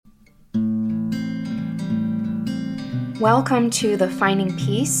Welcome to the Finding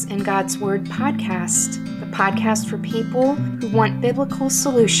Peace in God's Word podcast, the podcast for people who want biblical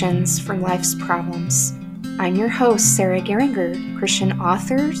solutions for life's problems. I'm your host, Sarah Geringer, Christian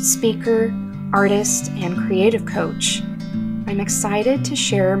author, speaker, artist, and creative coach. I'm excited to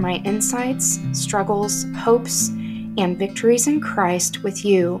share my insights, struggles, hopes, and victories in Christ with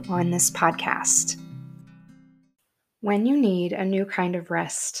you on this podcast. When you need a new kind of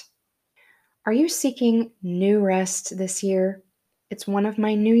rest. Are you seeking new rest this year? It's one of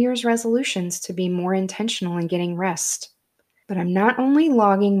my New Year's resolutions to be more intentional in getting rest. But I'm not only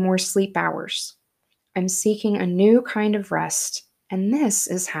logging more sleep hours, I'm seeking a new kind of rest, and this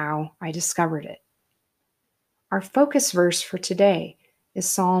is how I discovered it. Our focus verse for today is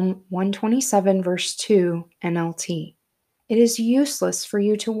Psalm 127, verse 2, NLT. It is useless for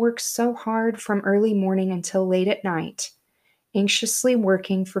you to work so hard from early morning until late at night, anxiously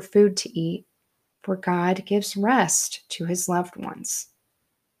working for food to eat, for God gives rest to his loved ones.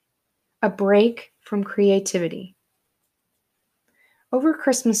 A break from creativity. Over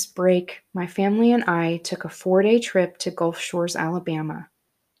Christmas break, my family and I took a 4-day trip to Gulf Shores, Alabama.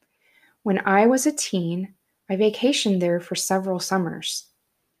 When I was a teen, I vacationed there for several summers.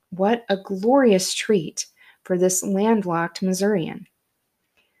 What a glorious treat for this landlocked Missourian.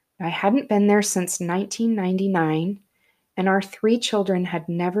 I hadn't been there since 1999, and our 3 children had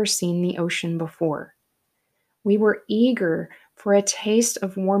never seen the ocean before. We were eager for a taste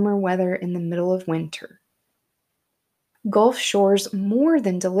of warmer weather in the middle of winter. Gulf Shores more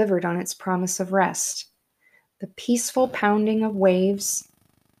than delivered on its promise of rest. The peaceful pounding of waves,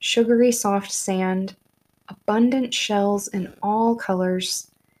 sugary soft sand, abundant shells in all colors,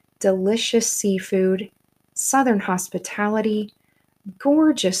 delicious seafood, southern hospitality,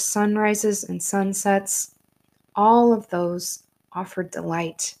 gorgeous sunrises and sunsets, all of those offered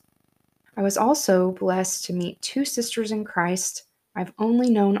delight. I was also blessed to meet 2 sisters in Christ I've only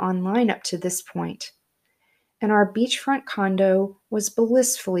known online up to this point. And our beachfront condo was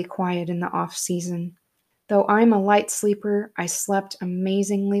blissfully quiet in the off-season. Though I'm a light sleeper, I slept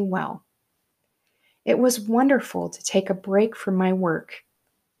amazingly well. It was wonderful to take a break from my work.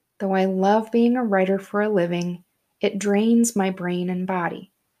 Though I love being a writer for a living, it drains my brain and body.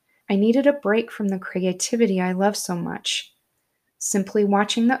 I needed a break from the creativity I love so much. Simply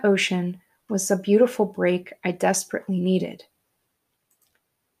watching the ocean was a beautiful break I desperately needed.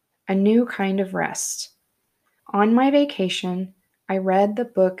 A new kind of rest. On my vacation, I read the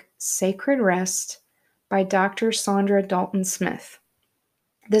book Sacred Rest by Dr. Saundra Dalton Smith.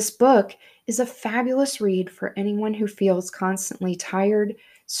 This book is a fabulous read for anyone who feels constantly tired,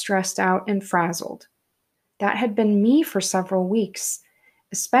 stressed out, and frazzled. That had been me for several weeks,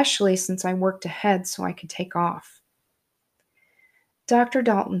 especially since I worked ahead so I could take off. Dr.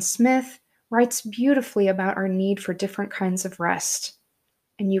 Dalton Smith writes beautifully about our need for different kinds of rest,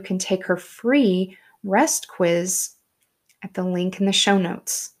 and you can take her free rest quiz at the link in the show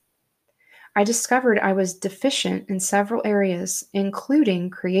notes. I discovered I was deficient in several areas, including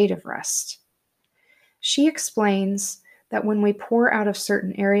creative rest. She explains that when we pour out of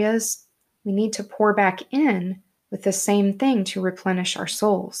certain areas, we need to pour back in with the same thing to replenish our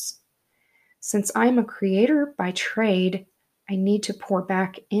souls. Since I'm a creator by trade, I need to pour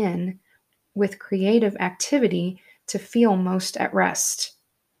back in with creative activity to feel most at rest.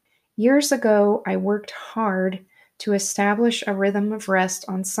 Years ago, I worked hard to establish a rhythm of rest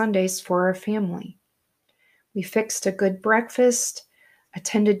on Sundays for our family. We fixed a good breakfast,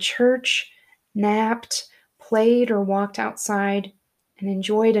 attended church, napped, played or walked outside, and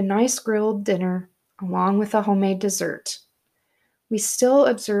enjoyed a nice grilled dinner along with a homemade dessert. We still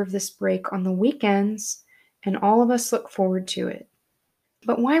observe this break on the weekends, and all of us look forward to it.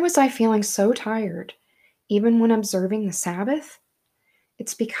 But why was I feeling so tired, even when observing the Sabbath?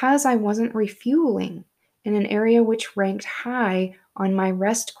 It's because I wasn't refueling in an area which ranked high on my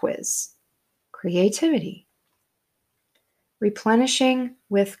rest quiz: creativity. Replenishing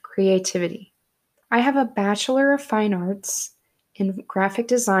with creativity. I have a Bachelor of Fine Arts in graphic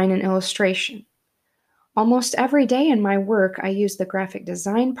design and illustration. Almost every day in my work, I use the graphic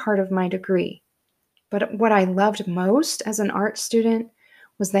design part of my degree. But what I loved most as an art student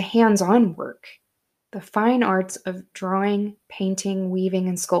was the hands-on work, the fine arts of drawing, painting, weaving,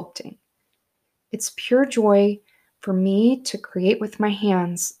 and sculpting. It's pure joy for me to create with my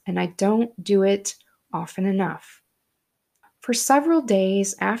hands, and I don't do it often enough. For several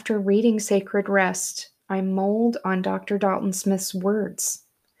days after reading Sacred Rest, I mulled on Dr. Dalton Smith's words.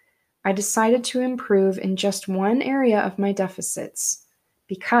 I decided to improve in just one area of my deficits,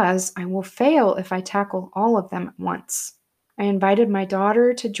 because I will fail if I tackle all of them at once. I invited my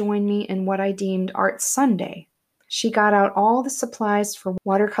daughter to join me in what I deemed Art Sunday, She got out all the supplies for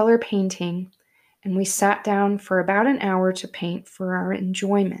watercolor painting, and we sat down for about an hour to paint for our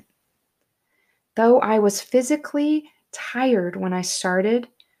enjoyment. Though I was physically tired when I started,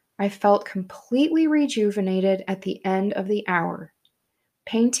 I felt completely rejuvenated at the end of the hour.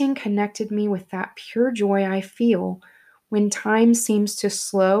 Painting connected me with that pure joy I feel when time seems to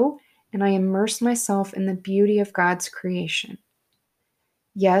slow and I immerse myself in the beauty of God's creation.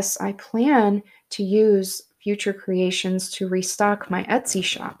 Yes, I plan to use future creations to restock my Etsy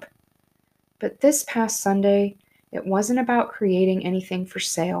shop. But this past Sunday, it wasn't about creating anything for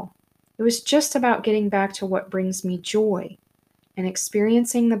sale. It was just about getting back to what brings me joy and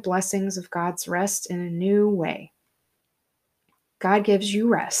experiencing the blessings of God's rest in a new way. God gives you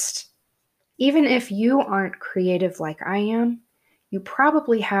rest. Even if you aren't creative like I am, you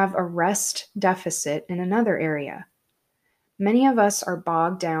probably have a rest deficit in another area. Many of us are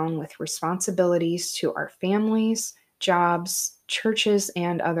bogged down with responsibilities to our families, jobs, churches,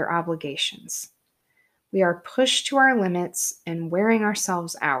 and other obligations. We are pushed to our limits and wearing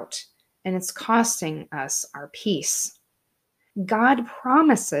ourselves out, and it's costing us our peace. God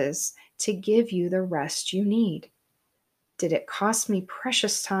promises to give you the rest you need. Did it cost me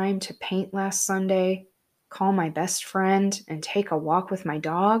precious time to paint last Sunday, call my best friend, and take a walk with my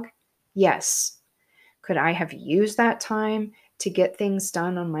dog? Yes. Could I have used that time to get things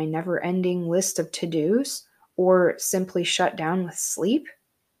done on my never-ending list of to-dos, or simply shut down with sleep?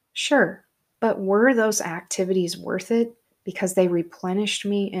 Sure. But were those activities worth it because they replenished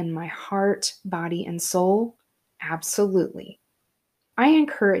me in my heart, body, and soul? Absolutely. I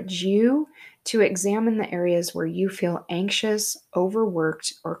encourage you to examine the areas where you feel anxious,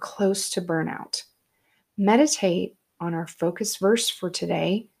 overworked, or close to burnout. Meditate on our focus verse for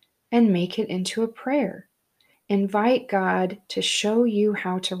today and make it into a prayer. Invite God to show you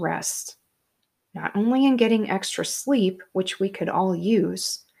how to rest, not only in getting extra sleep, which we could all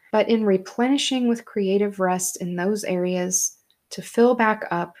use, but in replenishing with creative rest in those areas to fill back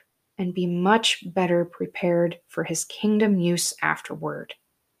up and be much better prepared for His kingdom use afterward.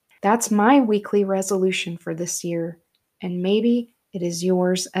 That's my weekly resolution for this year, and maybe it is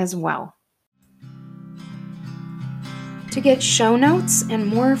yours as well. To get show notes and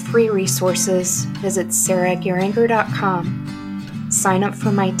more free resources, visit sarahgeringer.com. Sign up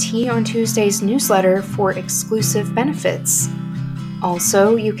for my Tea on Tuesdays newsletter for exclusive benefits.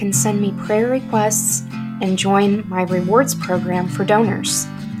 Also, you can send me prayer requests and join my rewards program for donors.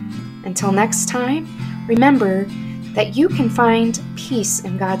 Until next time, remember that you can find peace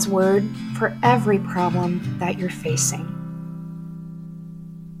in God's Word for every problem that you're facing.